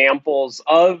in examples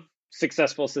of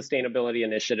successful sustainability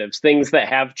initiatives, things that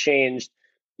have changed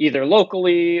either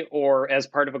locally or as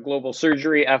part of a global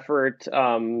surgery effort,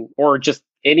 or just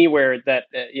anywhere that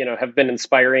have been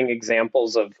inspiring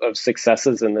examples of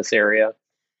successes in this area.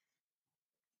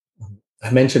 I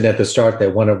mentioned at the start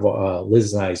that one of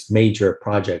Liz and I's major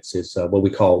projects is what we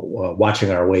call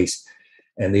watching our waste.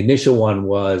 And the initial one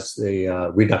was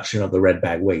the reduction of the red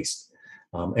bag waste.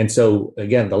 And so,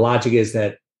 again, the logic is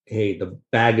that, hey, the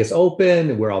bag is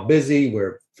open, we're all busy,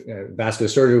 we're vascular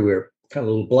surgery, we're kind of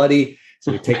a little bloody.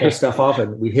 So we take our stuff off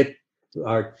and we hit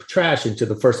our trash into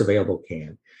the first available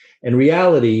can. In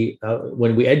reality,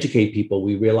 when we educate people,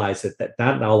 we realize that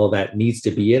not all of that needs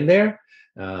to be in there,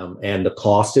 and the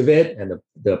cost of it and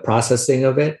the processing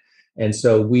of it. And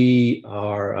so we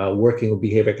are working with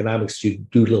behavior economics to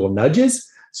do little nudges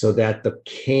so that the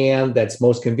can that's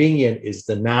most convenient is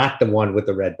not the one with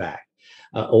the red bag.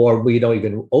 Or we don't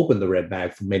even open the red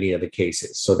bag for many of the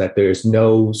cases, so that there's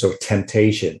no sort of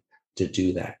temptation to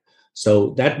do that. So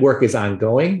that work is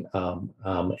ongoing,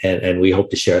 and we hope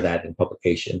to share that in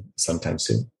publication sometime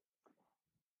soon.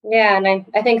 Yeah, and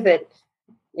I think that,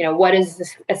 what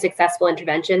is a successful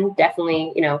intervention?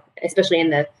 Definitely, especially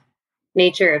in the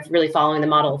nature of really following the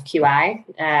model of QI,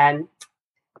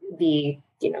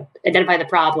 identify the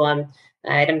problem,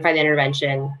 identify the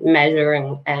intervention, measure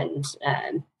and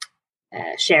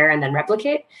share, and then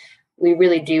replicate. We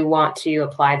really do want to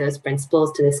apply those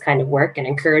principles to this kind of work and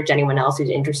encourage anyone else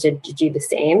who's interested to do the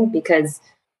same, because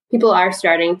people are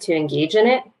starting to engage in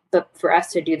it. But for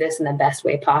us to do this in the best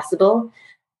way possible,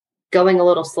 going a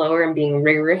little slower and being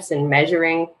rigorous and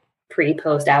measuring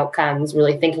pre-post outcomes,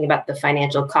 really thinking about the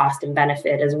financial cost and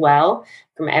benefit as well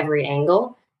from every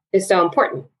angle is so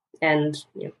important. And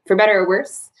for better or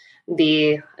worse,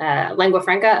 the lingua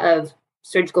franca of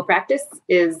surgical practice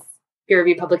is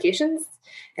peer-reviewed publications,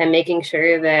 and making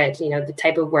sure that the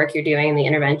type of work you're doing and the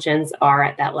interventions are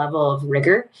at that level of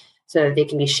rigor so that they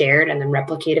can be shared and then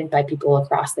replicated by people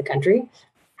across the country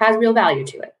has real value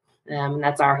to it. And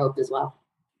that's our hope as well.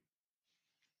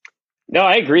 No,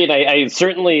 I agree. And I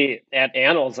certainly at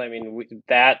Annals,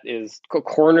 that is a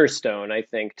cornerstone, I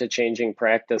think, to changing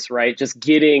practice, right? Just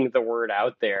getting the word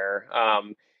out there.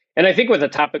 And I think with a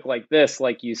topic like this,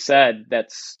 like you said,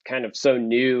 that's kind of so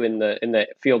new in the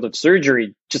field of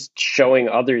surgery, just showing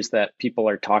others that people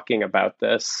are talking about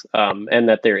this, and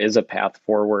that there is a path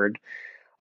forward.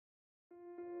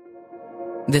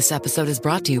 This episode is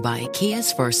brought to you by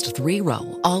Kia's first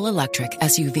 3-row all-electric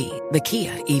SUV, the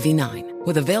Kia EV9,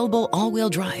 with available all-wheel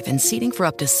drive and seating for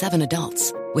up to 7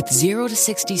 adults, with 0 to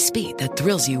 60 speed that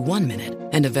thrills you 1 minute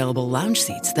and available lounge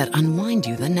seats that unwind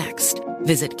you the next.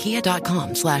 Visit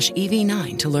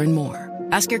kia.com/EV9 to learn more.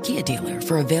 Ask your Kia dealer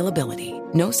for availability.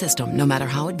 No system, no matter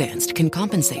how advanced, can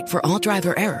compensate for all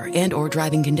driver error and or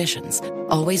driving conditions.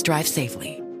 Always drive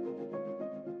safely.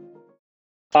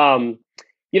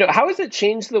 How has it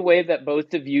changed the way that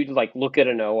both of you look at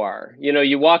an OR?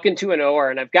 You walk into an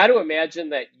OR, and I've got to imagine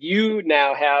that you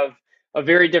now have a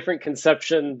very different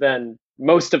conception than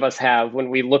most of us have when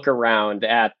we look around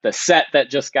at the set that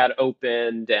just got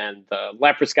opened and the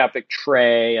laparoscopic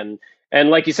tray and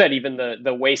like you said, even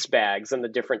the waste bags and the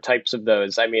different types of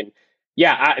those.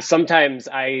 Sometimes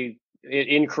I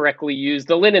incorrectly use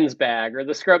the linens bag or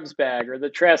the scrubs bag or the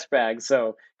trash bag.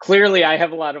 So clearly I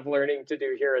have a lot of learning to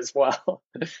do here as well.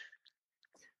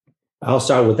 I'll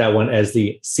start with that one as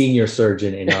the senior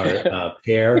surgeon in our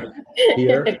pair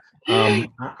here.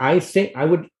 I think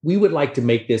we would like to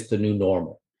make this the new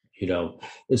normal,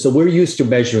 So we're used to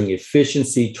measuring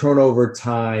efficiency, turnover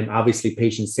time, obviously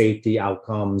patient safety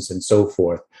outcomes, and so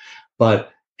forth. But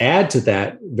add to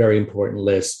that very important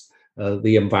list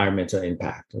the environmental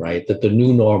impact, right? That the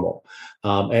new normal,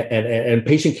 and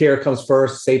patient care comes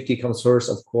first, safety comes first,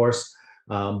 of course.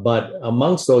 But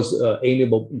amongst those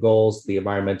amiable goals, the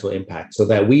environmental impact, so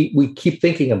that we keep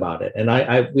thinking about it. And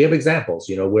we have examples,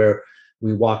 where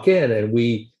we walk in and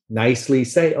we nicely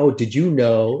say, "Oh, did you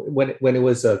know when it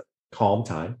was a calm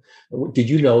time? Did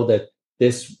you know that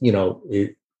this,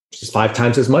 it's 5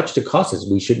 times as much to cost us?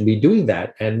 We shouldn't be doing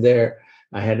that." And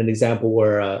I had an example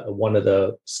where one of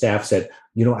the staff said,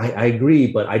 I agree,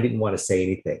 but I didn't want to say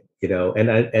anything,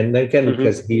 and again,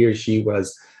 because he or she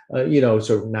was,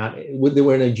 sort of not, they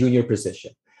were in a junior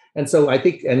position. And so I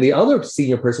think, and the other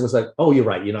senior person was like, "Oh, you're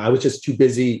right. I was just too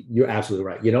busy." You're absolutely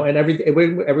right. And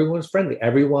everyone was friendly.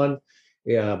 Everyone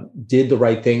did the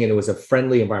right thing. And it was a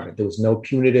friendly environment. There was no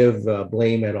punitive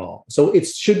blame at all. So it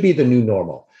should be the new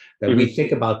normal that we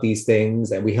think about these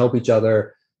things and we help each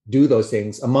other do those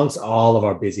things amongst all of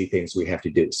our busy things we have to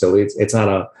do. So it's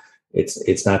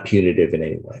not punitive in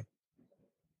any way.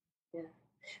 Yeah.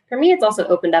 For me, it's also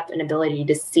opened up an ability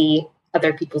to see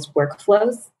other people's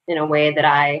workflows in a way that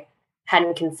I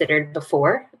hadn't considered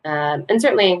before. And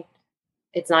certainly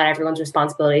it's not everyone's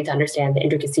responsibility to understand the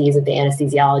intricacies of the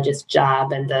anesthesiologist's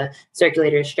job and the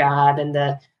circulator's job and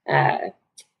the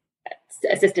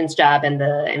assistant's job and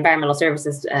the environmental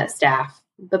services staff.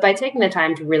 But by taking the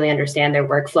time to really understand their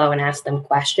workflow and ask them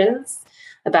questions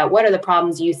about what are the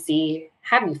problems you see,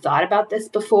 have you thought about this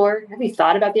before? Have you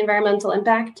thought about the environmental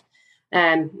impact?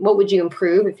 What would you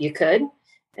improve if you could?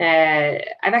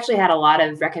 I've actually had a lot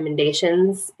of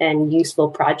recommendations and useful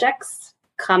projects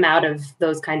come out of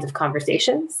those kinds of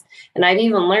conversations. And I've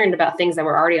even learned about things that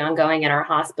were already ongoing in our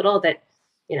hospital that,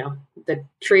 the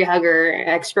tree hugger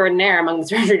extraordinaire among the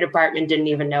surgery department didn't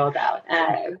even know about.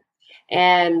 I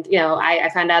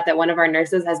found out that one of our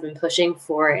nurses has been pushing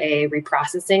for a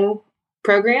reprocessing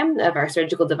program of our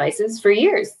surgical devices for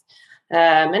years,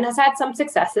 and has had some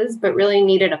successes, but really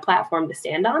needed a platform to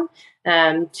stand on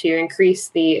to increase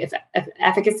the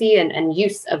efficacy and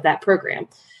use of that program.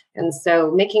 And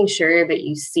so making sure that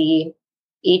you see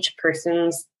each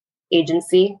person's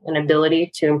agency and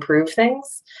ability to improve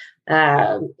things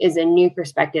is a new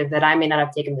perspective that I may not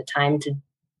have taken the time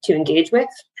to engage with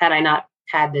had I not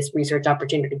had this research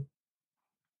opportunity.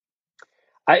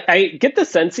 I get the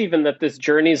sense even that this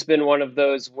journey has been one of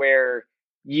those where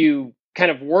you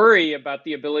kind of worry about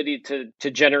the ability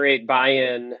to generate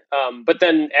buy-in. But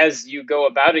then as you go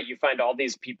about it, you find all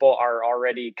these people are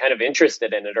already kind of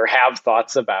interested in it or have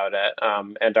thoughts about it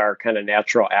and are kind of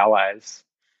natural allies.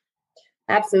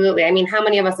 Absolutely. I mean, how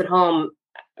many of us at home,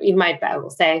 I will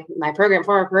say, my former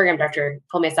program director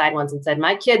pulled me aside once and said,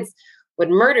 my kids would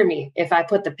murder me if I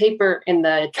put the paper in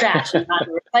the trash and not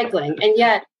recycling. And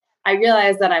yet I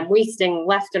realize that I'm wasting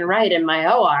left and right in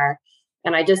my OR,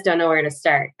 and I just don't know where to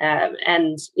start. I've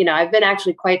been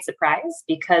actually quite surprised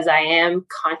because I am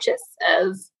conscious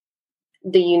of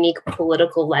the unique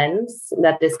political lens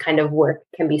that this kind of work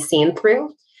can be seen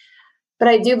through. But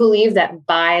I do believe that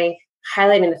by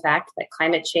highlighting the fact that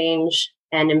climate change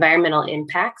and environmental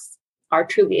impacts are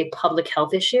truly a public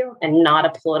health issue and not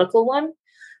a political one,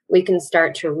 we can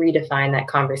start to redefine that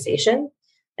conversation.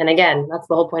 And again, that's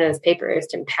the whole point of this paper, is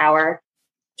to empower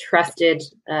trusted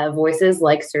voices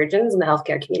like surgeons in the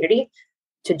healthcare community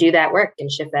to do that work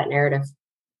and shift that narrative.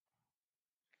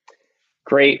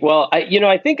 Great. Well,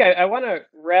 I think I want to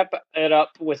wrap it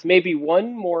up with maybe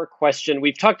one more question.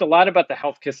 We've talked a lot about the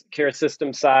healthcare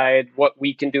system side, what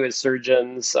we can do as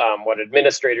surgeons, what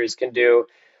administrators can do.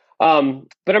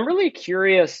 But I'm really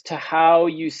curious to how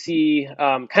you see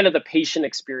kind of the patient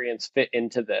experience fit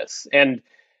into this. And,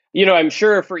 I'm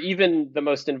sure for even the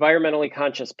most environmentally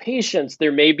conscious patients,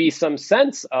 there may be some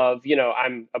sense of,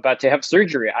 I'm about to have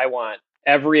surgery. I want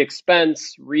every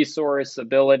expense, resource,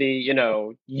 ability,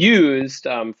 used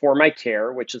for my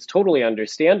care, which is totally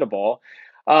understandable.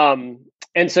 And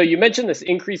so you mentioned this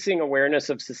increasing awareness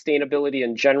of sustainability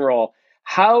in general.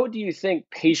 How do you think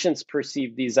patients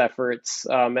perceive these efforts?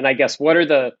 And I guess, what are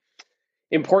the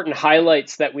important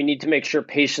highlights that we need to make sure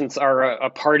patients are a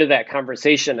part of that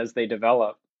conversation as they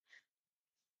develop?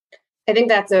 I think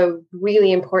that's a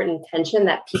really important tension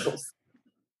that people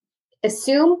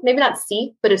assume, maybe not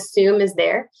see, but assume is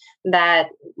there, that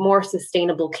more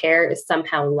sustainable care is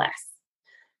somehow less.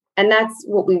 And that's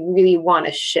what we really want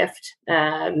to shift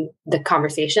the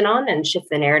conversation on and shift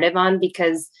the narrative on,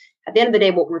 because at the end of the day,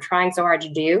 what we're trying so hard to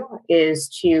do is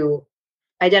to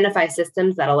identify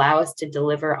systems that allow us to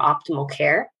deliver optimal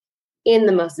care in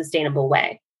the most sustainable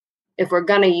way. If we're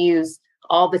going to use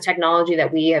all the technology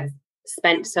that we have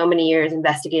spent so many years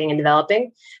investigating and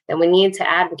developing, then we need to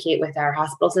advocate with our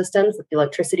hospital systems that the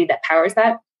electricity that powers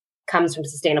that comes from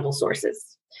sustainable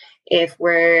sources. If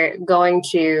we're going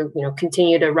to,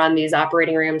 continue to run these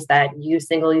operating rooms that use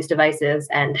single-use devices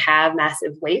and have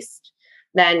massive waste,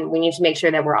 then we need to make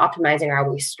sure that we're optimizing our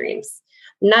waste streams.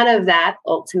 None of that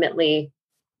ultimately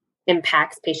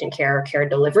impacts patient care or care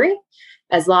delivery,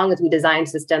 as long as we design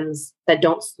systems that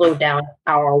don't slow down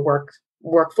our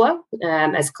workflow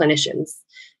as clinicians.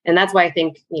 And that's why I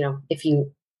think, if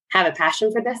you have a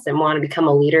passion for this and want to become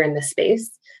a leader in this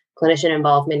space, clinician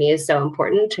involvement is so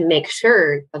important to make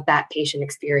sure that patient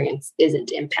experience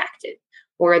isn't impacted.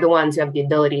 We're the ones who have the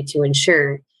ability to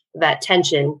ensure that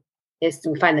tension is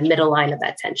to find the middle line of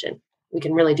that tension. We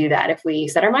can really do that if we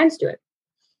set our minds to it.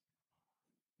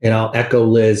 And I'll echo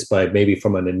Liz, but maybe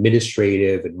from an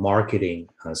administrative and marketing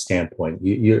standpoint.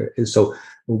 So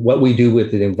what we do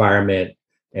with the environment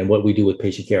and what we do with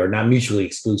patient care are not mutually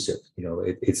exclusive.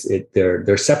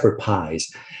 They're separate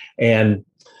pies, and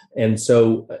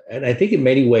so I think in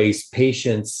many ways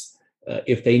patients,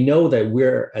 if they know that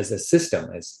we're as a system,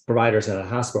 as providers in a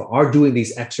hospital, are doing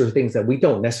these extra things that we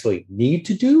don't necessarily need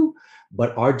to do,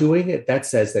 but are doing it, that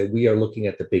says that we are looking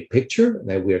at the big picture,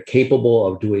 that we are capable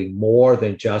of doing more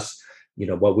than just,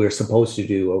 what we're supposed to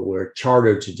do or we're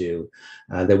chartered to do,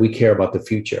 that we care about the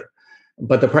future.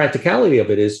 But the practicality of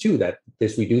it is too, that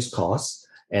this reduced costs,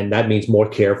 and that means more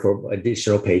care for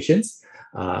additional patients,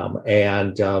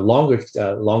 and longer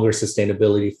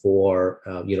sustainability for,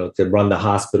 to run the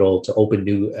hospital, to open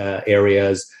new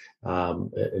areas,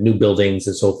 new buildings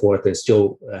and so forth, and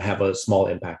still have a small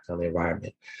impact on the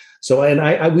environment. So,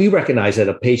 and we recognize that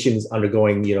a patient is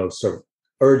undergoing, sort of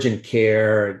urgent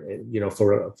care,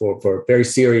 for very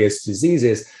serious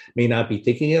diseases may not be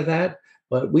thinking of that.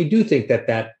 But we do think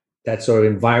that sort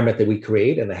of environment that we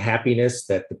create and the happiness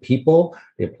that the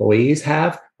employees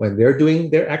have when they're doing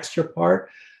their extra part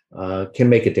can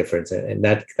make a difference. And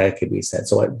that could be said.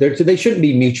 So they shouldn't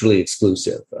be mutually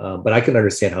exclusive. But I can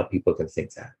understand how people can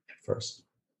think that at first.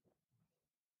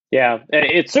 Yeah,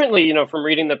 it's certainly, from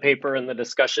reading the paper and the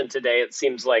discussion today, it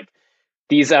seems like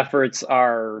these efforts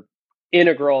are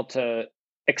integral to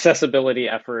accessibility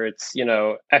efforts,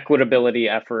 equitability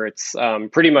efforts,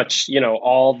 pretty much,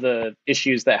 all the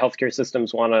issues that healthcare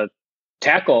systems want to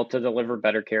tackle to deliver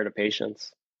better care to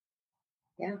patients.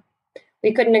 Yeah,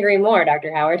 we couldn't agree more,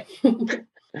 Dr. Howard.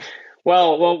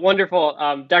 Well,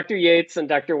 wonderful. Dr. Yates and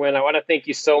Dr. Nguyen, I want to thank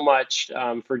you so much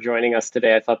for joining us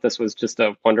today. I thought this was just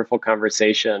a wonderful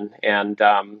conversation, and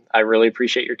I really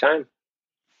appreciate your time.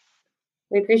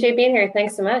 We appreciate being here.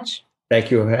 Thanks so much. Thank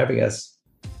you for having us.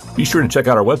 Be sure to check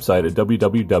out our website at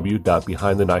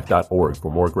www.behindtheknife.org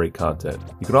for more great content.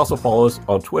 You can also follow us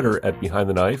on Twitter at Behind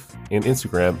the Knife and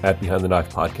Instagram at Behind the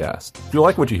Knife Podcast. If you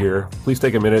like what you hear, please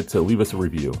take a minute to leave us a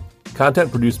review.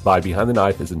 Content produced by Behind the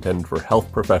Knife is intended for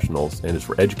health professionals and is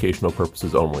for educational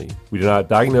purposes only. We do not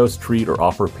diagnose, treat, or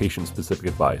offer patient-specific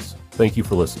advice. Thank you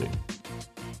for listening.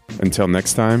 Until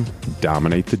next time,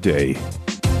 dominate the day.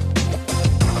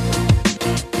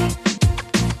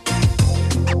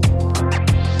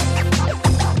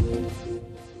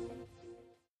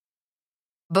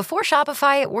 Before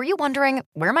Shopify, were you wondering,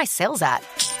 where are my sales at?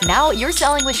 Now you're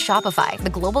selling with Shopify, the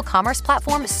global commerce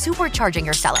platform supercharging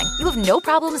your selling. You have no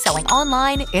problem selling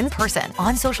online, in person,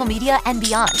 on social media, and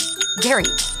beyond. Gary,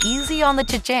 easy on the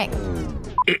cha-ching.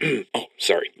 Oh,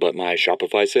 sorry, but my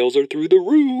Shopify sales are through the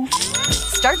roof.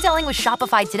 Start selling with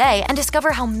Shopify today and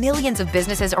discover how millions of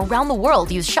businesses around the world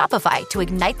use Shopify to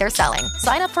ignite their selling.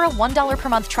 Sign up for a $1 per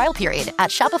month trial period at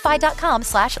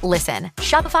shopify.com/listen.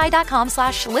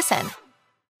 Shopify.com/listen.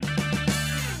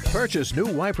 Purchase new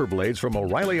wiper blades from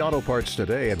O'Reilly Auto Parts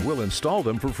today and we'll install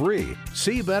them for free.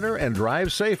 See better and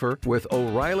drive safer with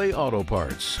O'Reilly Auto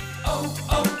Parts.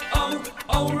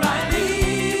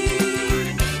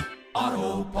 O'Reilly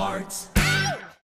Auto Parts.